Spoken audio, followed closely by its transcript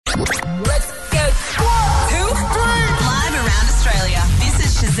Let's go. 1, 2, 3. Live around Australia. This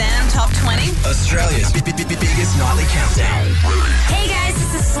is Shazam Top 20. Australia's biggest nightly countdown. Hey guys,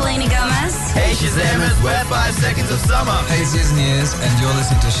 this is Selena Gomez. Hey Shazamers, we're 5 seconds of summer. Hey, it's Years and Years, and you're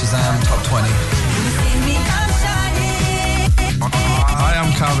listening to Shazam Top 20. Hi,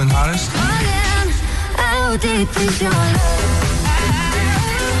 I'm Calvin Harris.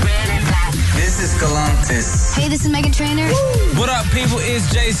 This is Galantis. Hey, this is Megan Trainor. What up, people?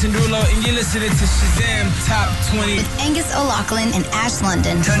 It's Jason Derulo, and you're listening to Shazam Top 20. With Angus O'Loughlin and Ash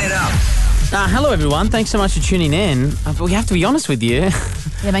London. Turn it up. Hello, everyone. Thanks so much for tuning in. But we have to be honest with you.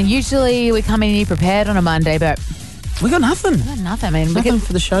 Yeah, man, usually we come in here prepared on a Monday, but We got nothing. nothing. I mean, Nothing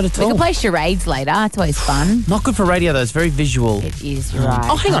for the show to we talk. can play charades later. It's always fun. Not good for radio, though. It's very visual. It is, you're right.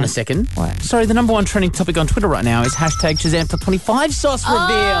 Oh, hang on a second. What? Sorry, the number one trending topic on Twitter right now is hashtag Shazam Top 25 sauce reveal.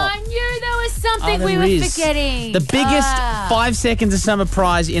 I knew there was something we there were is. forgetting. The biggest 5 seconds of summer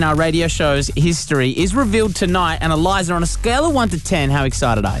prize in our radio show's history is revealed tonight. And Eliza, on a scale of 1 to 10, how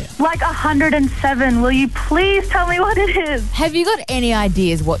excited are you? Like 107. Will you please tell me what it is? Have you got any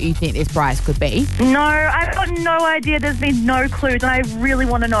ideas what you think this prize could be? No, I've got no idea. There's been no clues, and I really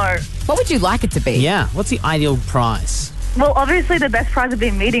want to know. What would you like it to be? Yeah, what's the ideal prize? Well, obviously the best prize would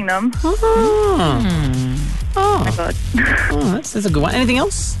be meeting them. Oh, my God. that's a good one. Anything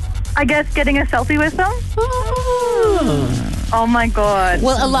else? I guess getting a selfie with them. Oh my God.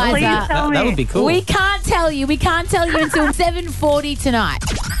 Well, Eliza, please tell me. That would be cool. We can't tell you. We can't tell you until 7:40 tonight.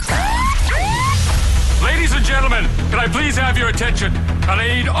 Ladies and gentlemen, can I please have your attention? And I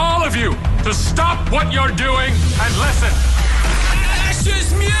need all of you to stop what you're doing and listen.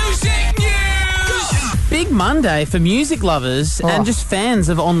 Ashes Music News! Big Monday for music lovers and just fans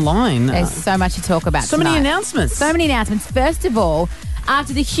of online. There's so much to talk about So tonight. many announcements. So many announcements. First of all,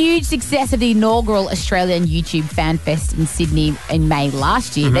 after the huge success of the inaugural Australian YouTube Fan Fest in Sydney in May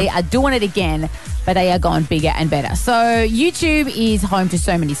last year, they are doing it again, but they are going bigger and better. So YouTube is home to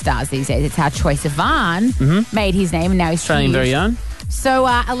so many stars these days. It's how Troye Sivan made his name, and now he's Australian huge. very own. So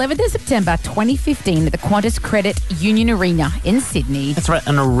 11th of September 2015 at the Qantas Credit Union Arena in Sydney. That's right,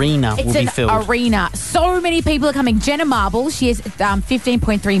 an arena will be It's filled. an arena. So many people are coming. Jenna Marble, she has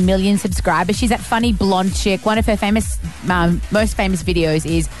 15.3 million subscribers. She's that funny blonde chick. One of her famous, most famous videos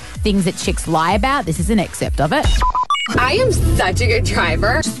is Things That Chicks Lie About. This is an excerpt of it. I am such a good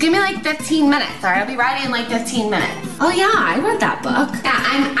driver. Just give me like 15 minutes, all right? I'll be ready in like 15 minutes. Oh yeah, I read that book.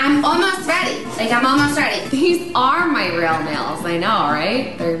 Yeah, I'm almost ready. Like, I'm almost ready. These are my real nails, I know,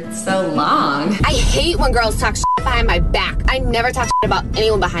 right? They're so long. I hate when girls talk shit behind my back. I never talk shit about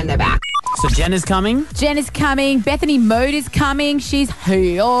anyone behind their back. So Jen is coming. Jen is coming. Bethany Mode is coming. She's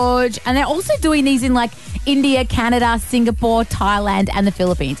huge. And they're also doing these in like India, Canada, Singapore, Thailand, and the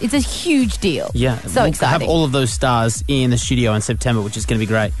Philippines. It's a huge deal. Yeah. So we'll exciting. have all of those stars in the studio in September, which is going to be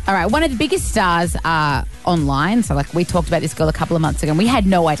great. All right, one of the biggest stars are online. So, like, we talked about this girl a couple of months ago, and we had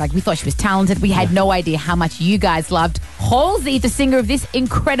no idea. Like, we thought she was talented. We had no idea how much you guys loved Halsey, the singer of this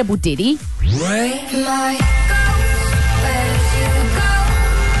incredible ditty.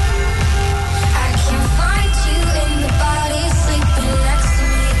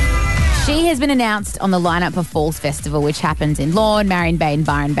 She has been announced on the lineup for Falls Festival, which happens in Lorne, Marion Bay, and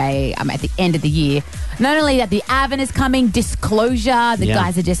Byron Bay at the end of the year. Not only that, the Avon is coming, Disclosure, the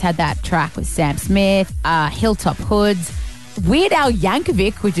guys that just had that track with Sam Smith, Hilltop Hoods, Weird Al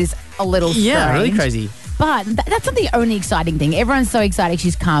Yankovic, which is a little strange. Yeah, really crazy. But that's not the only exciting thing. Everyone's so excited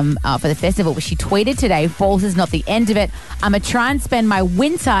she's come for the festival. But she tweeted today, Falls is not the end of it. I'm going to try and spend my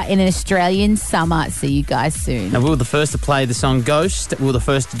winter in an Australian summer. See you guys soon. Now, we were the first to play the song Ghost. We were the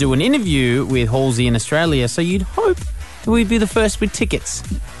first to do an interview with Halsey in Australia. So you'd hope that we'd be the first with tickets.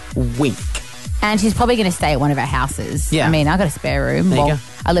 Wink. And she's probably going to stay at one of our houses. Yeah. I mean, I got a spare room. There you Well, go.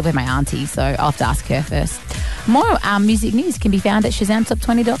 I live with my auntie, so I'll have to ask her first. More music news can be found at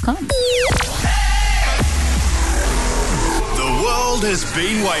shazamtop20.com. The world has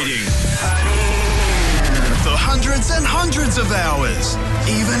been waiting for hundreds and hundreds of hours.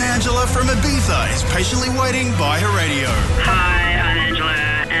 Even Angela from Ibiza is patiently waiting by her radio. Hi, I'm Angela,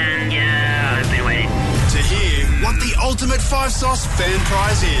 and yeah, I've been waiting. To hear what the ultimate 5-sauce fan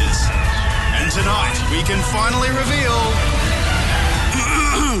prize is. And tonight, we can finally reveal...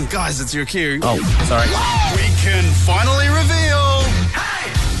 Guys, it's your cue. Oh, sorry. We can finally reveal...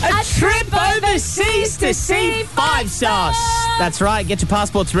 A trip overseas to see 5 Sauce. That's right. Get your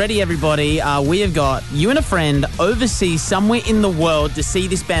passports ready, everybody. We have got you and a friend overseas somewhere in the world to see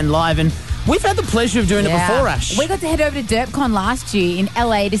this band live. And we've had the pleasure of doing it before, Ash. We got to head over to DerpCon last year in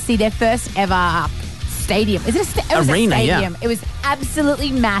LA to see their first ever stadium. Is it it was Arena, a stadium. yeah. It was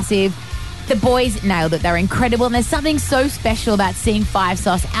absolutely massive. The boys nailed it. They're incredible, and there's something so special about seeing Five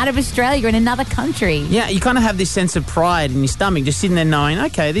Sauce out of Australia in another country. Yeah, you kind of have this sense of pride in your stomach, just sitting there knowing,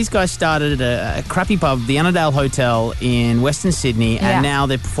 okay, these guys started at a crappy pub, the Annandale Hotel in Western Sydney, and now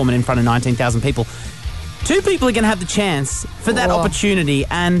they're performing in front of 19,000 people. 2 people are going to have the chance for that opportunity,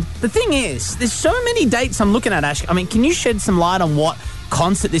 and the thing is, there's so many dates I'm looking at, Ash. I mean, can you shed some light on what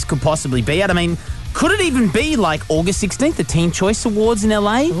concert this could possibly be at? I mean, could it even be like August 16th, the Teen Choice Awards in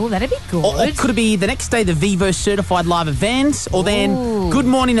LA? Oh, that'd be good. Or could it be the next day, the Vivo Certified Live event? Or then Good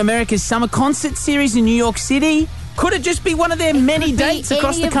Morning America's Summer Concert Series in New York City? Could it just be one of their many dates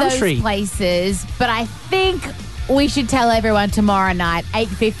across the country? Those places, but I think we should tell everyone tomorrow night,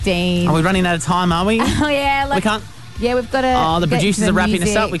 8:15. Are we running out of time, are we? Oh, yeah. We can't... Yeah, we've got to. Oh, the producers are wrapping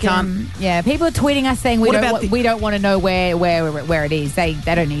us up. We can't. Yeah, people are tweeting us saying we don't want to know where it is. They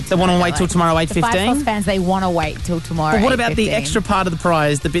don't need to. They want to wait till tomorrow, 8:15. The Five Sauce fans, they want to wait till tomorrow. But what about the extra part of the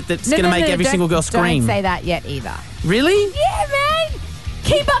prize, the bit that's going to make every single girl scream? Don't say that yet either. Really? Yeah, man.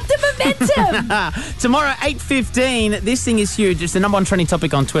 Keep up the momentum. Tomorrow, 8:15. This thing is huge. It's the number 1 trending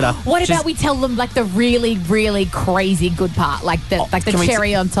topic on Twitter. What about we tell them like the really, really crazy good part, like the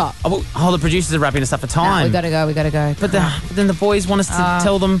cherry on top? Oh, the producers are wrapping us up for time. We gotta go. But then the boys want us to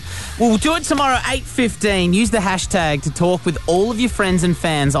tell them. We'll do it tomorrow, 8:15. Use the hashtag to talk with all of your friends and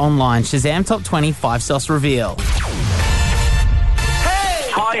fans online. Shazam Top 20 5 Sauce Reveal.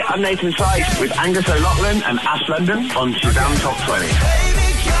 Hi, I'm Nathan Sykes with Angus O'Loughlin and Ash London on Shazam Top 20.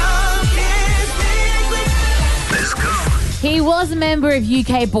 Let's go. He was a member of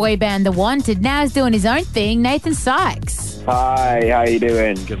UK boy band The Wanted. Now he's doing his own thing. Nathan Sykes. Hi, how you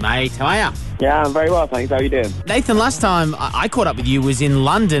doing? Good, mate. How are you? Yeah, I'm very well, thanks. How are you doing? Nathan, last time I caught up with you was in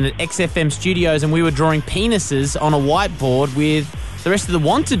London at XFM Studios, and we were drawing penises on a whiteboard with the rest of the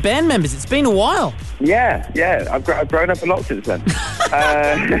Wanted band members. It's been a while. Yeah. I've grown up a lot since then.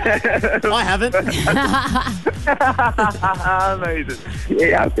 I haven't. Amazing.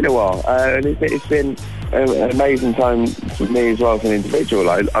 It has been a while. And it's been an amazing time for me as well as an individual.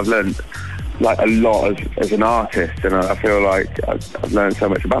 I've learned like a lot as an artist, and I feel like I've learned so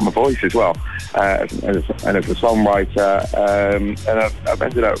much about my voice as well, and as a songwriter, and I've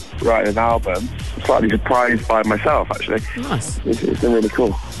ended up writing an album. Slightly surprised by myself, actually. Nice. It's been really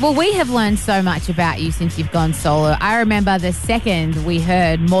cool. Well, we have learned so much about you since you've gone solo. I remember the second we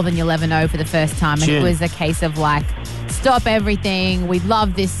heard More Than You'll Ever Know for the first time, and it was a case of like, stop everything, we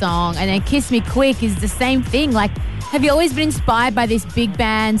love this song, and then Kiss Me Quick is the same thing. Like, have you always been inspired by this big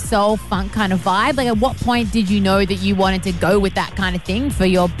band, soul, funk kind of vibe? Like, at what point did you know that you wanted to go with that kind of thing for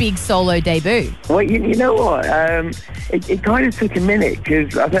your big solo debut? Well, you know what? It kind of took a minute,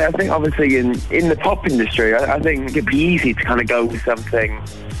 because I think obviously in the pop industry, I think it'd be easy to kind of go with something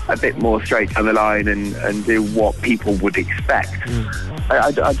a bit more straight down the line and do what people would expect.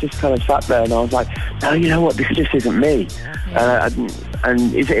 I just kind of sat there and I was like, no, you know what? This just isn't me.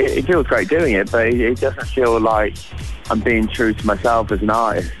 And it feels great doing it, but it doesn't feel like I'm being true to myself as an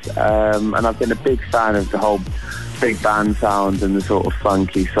artist. And I've been a big fan of the whole big band sound and the sort of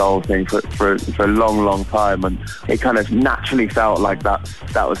funky soul thing for a long, long time, and it kind of naturally felt like that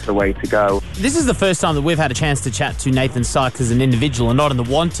was the way to go. This is the first time that we've had a chance to chat to Nathan Sykes as an individual and not in The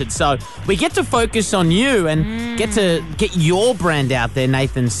Wanted, so we get to focus on you and get to get your brand out there,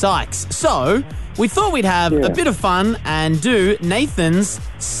 Nathan Sykes. So we thought we'd have a bit of fun and do Nathan's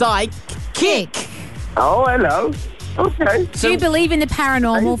Psych Kick. Oh, hello. Okay. Do you believe in the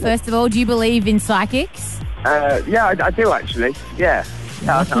paranormal, first of all? Do you believe in psychics? Yeah, I do actually. Yeah.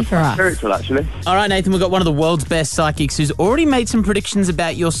 I'm spiritual, actually. All right, Nathan, we've got one of the world's best psychics who's already made some predictions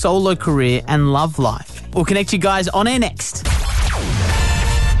about your solo career and love life. We'll connect you guys on air next.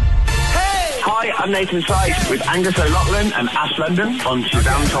 Hi, I'm Nathan Sykes with Angus O'Loughlin and Ash London on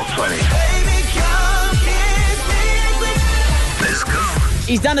Shazam Top 20. Let's go.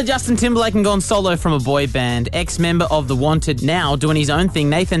 He's done a Justin Timberlake and gone solo from a boy band. Ex-member of The Wanted, now doing his own thing.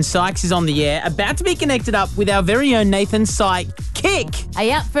 Nathan Sykes is on the air, about to be connected up with our very own Nathan Psych Kick. Are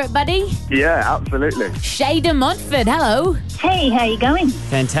you up for it, buddy? Yeah, absolutely. Shada Montford, hello. Hey, how you going?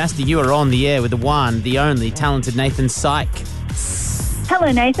 Fantastic. You are on the air with the one, the only, talented Nathan Psych.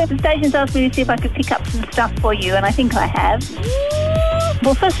 Hello, Nathan. The station's asked me to see if I could pick up some stuff for you, and I think I have.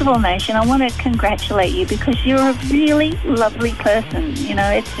 Well, first of all, Nation, I want to congratulate you because you're a really lovely person. You know,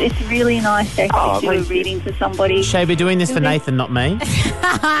 it's really nice to actually do a reading for somebody. Shay, we're doing this for Nathan, not me.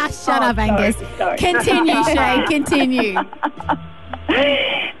 Shut up, Angus. Sorry. Continue, Shay, continue.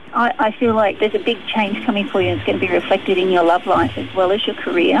 I feel like there's a big change coming for you, and it's going to be reflected in your love life as well as your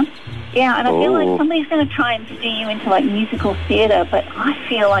career. Yeah, and I feel like Oh. somebody's going to try and steer you into like musical theatre, but I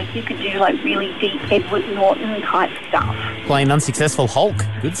feel like you could do like really deep Edward Norton type stuff. Playing unsuccessful Hulk.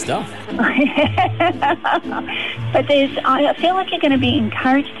 Good stuff. But I feel like you're going to be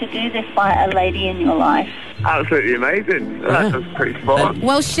encouraged to do this by a lady in your life. Absolutely amazing. That was pretty spot on.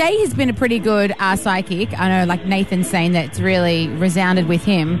 Well, Shay has been a pretty good psychic. I know, like Nathan's saying, that it's really resounded with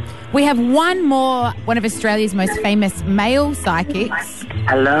him. We have one of Australia's most famous male psychics.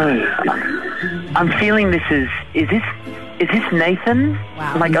 Hello. I'm feeling this is this Nathan?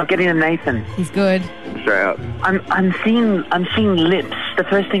 Wow. Like I'm getting a Nathan. He's good. Straight up. I'm seeing lips. The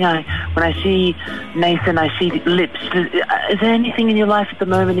first thing when I see Nathan, I see lips. Is there anything in your life at the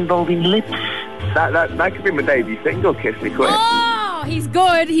moment involving lips? That could be my debut single, Kiss Me Quick. Oh, he's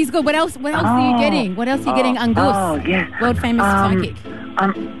good. He's good. What else are you getting? What else are you getting, Angus? Oh, yeah. World famous psychic.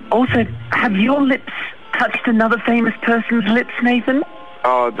 Also, have your lips touched another famous person's lips, Nathan?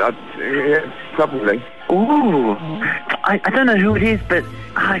 Oh, yeah, probably. Ooh. I don't know who it is, but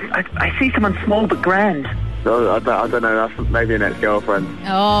I see someone small but grand. I don't know. That's maybe an ex-girlfriend.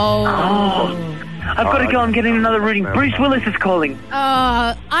 Oh. I've got to go. I'm getting another reading. Bruce Willis is calling.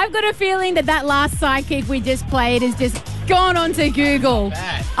 I've got a feeling that last psychic we just played has just gone onto Google.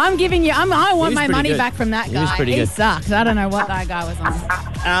 I'm giving you. I want my money back from that guy. He was pretty good. Sucks. I don't know what that guy was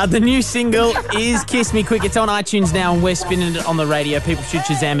on. The new single is Kiss Me Quick. It's on iTunes now and we're spinning it on the radio. People should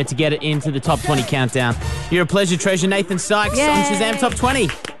Shazam it to get it into the top 20 countdown. You're a pleasure, treasure. Nathan Sykes on Shazam Top 20.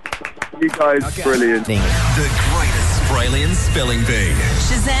 You guys, brilliant. The greatest Australian spelling bee.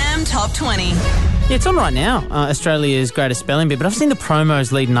 Shazam Top 20. Yeah, it's on right now, Australia's greatest spelling bee, but I've seen the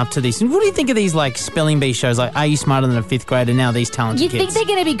promos leading up to this. And what do you think of these, like, spelling bee shows, like Are You Smarter Than a Fifth Grader, now these talented You kids? think they're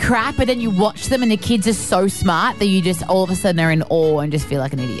going to be crap, but then you watch them and the kids are so smart that you just all of a sudden are in awe and just feel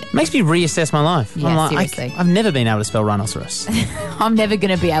like an idiot. Makes me reassess my life. Yeah, I'm like, seriously. I've never been able to spell rhinoceros. I'm never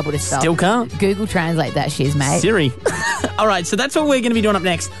going to be able to spell. Still can't. Google Translate that shiz, mate. Siri. All right, so that's what we're going to be doing up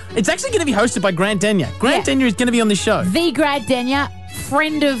next. It's actually going to be hosted by Grant Denyer. Grant Denyer is going to be on this show. The Grant Denyer,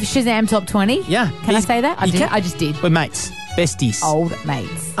 friend of Shazam Top 20. Yeah. Can I say that? I just did. We're mates. Besties. Old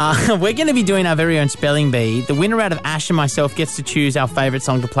mates. We're going to be doing our very own spelling bee. The winner out of Ash and myself gets to choose our favourite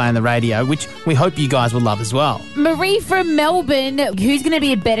song to play on the radio, which we hope you guys will love as well. Marie from Melbourne, who's going to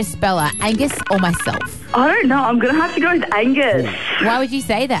be a better speller, Angus or myself? I don't know. I'm going to have to go with Angus. Why would you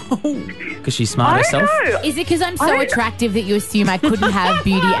say that? Because she's smart herself. Is it because I'm so attractive that you assume I couldn't have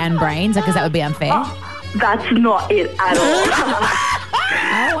beauty and brains? Because that would be unfair. That's not it at all.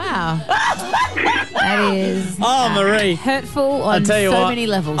 Oh, wow. That is Marie. hurtful on I'll tell you so what, many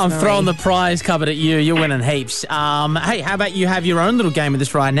levels, I'm Marie. throwing the prize cupboard at you. You're winning heaps. Hey, how about you have your own little game with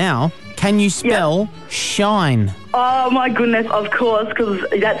this right now? Can you spell shine? Oh, my goodness, of course, because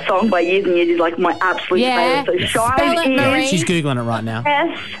that song by Years and Years is like my absolute favourite. So Spell shine it, Marie. She's Googling it right now.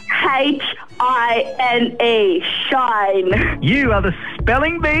 S-H-I-N-E, shine. You are the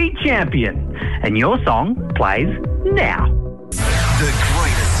spelling bee champion, and your song plays now. The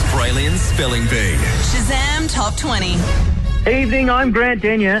greatest Australian spelling bee. Shazam Top 20. Evening, I'm Grant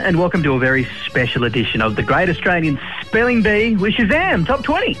Denyer, and welcome to a very special edition of the Great Australian Spelling Bee with Shazam Top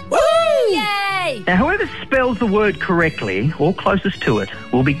 20. Woo! Yay! Now, whoever spells the word correctly, or closest to it,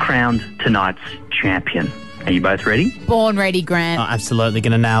 will be crowned tonight's champion. Are you both ready? Born ready, Grant. Oh, absolutely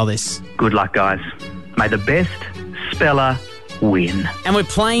going to nail this. Good luck, guys. May the best speller win. And we're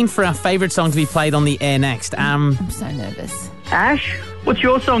playing for our favourite song to be played on the air next. I'm so nervous. Ash, what's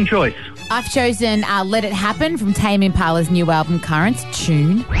your song choice? I've chosen Let It Happen from Tame Impala's new album, Currents,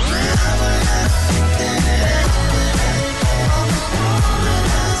 tune.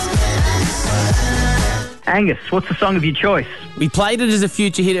 Angus, what's the song of your choice? We played it as a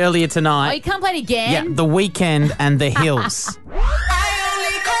future hit earlier Oh, tonight. you can't play it again? Yeah, The Weeknd and The Hills.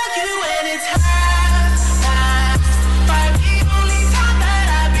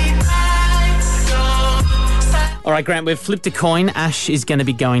 All right, Grant, we've flipped a coin. Ash is going to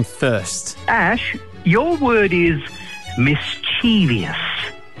be going first. Ash, your word is mischievous.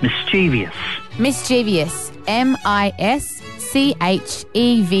 Mischievous. Mischievous. M-I-S-C-H-E-V-I-O-U-S.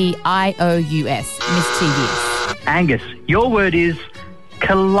 Mischievous. Angus, your word is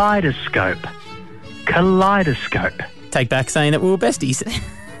kaleidoscope. Kaleidoscope. Take back saying that we were besties.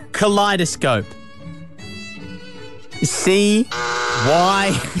 Kaleidoscope. C-Y...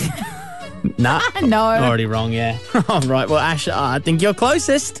 Nah. No. Already wrong, yeah. All right, well, Ash, I think you're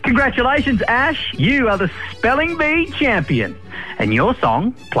closest. Congratulations, Ash. You are the spelling bee champion. And your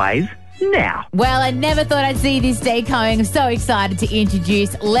song plays now. Well, I never thought I'd see this day coming. I'm so excited to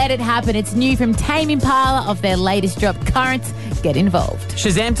introduce Let It Happen. It's new from Tame Impala of their latest drop, Currents. Get involved.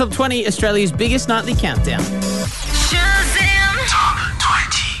 Shazam Top 20, Australia's biggest nightly countdown. Shazam Top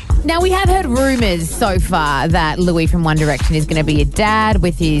 20. Now, we have heard rumours so far that Louis from One Direction is going to be a dad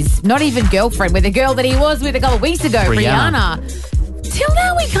with his, not even girlfriend, with a girl that he was with a couple of weeks ago, Rihanna. Till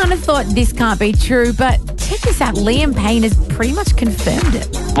now, we kind of thought this can't be true, but check this out. Liam Payne has pretty much confirmed it.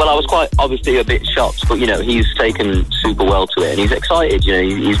 Well, I was quite obviously a bit shocked, but, he's taken super well to it and he's excited.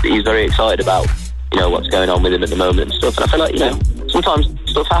 He's very excited about, what's going on with him at the moment and stuff. And I feel like, sometimes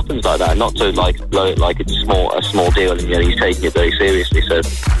stuff happens like that, not to blow it like it's a small deal, and he's taking it very seriously, so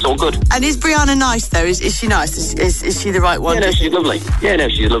it's all good. And is Brianna nice though? Is she nice? Is she the right one? Yeah, no, she's lovely. Yeah, no,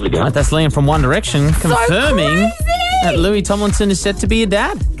 she's a lovely girl. Right, that's Liam from One Direction confirming that Louis Tomlinson is set to be a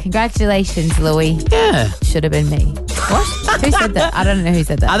dad. Congratulations, Louis. Yeah. Should have been me. What? Who said that? I don't know who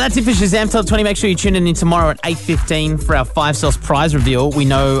said that. That's it for Shazam Top 20. Make sure you tune in tomorrow at 8:15 for our 5 Sauce prize reveal. We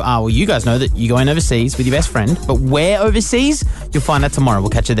know, you guys know that you're going overseas with your best friend, but where overseas? You'll find out tomorrow. We'll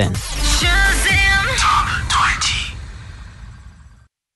catch you then.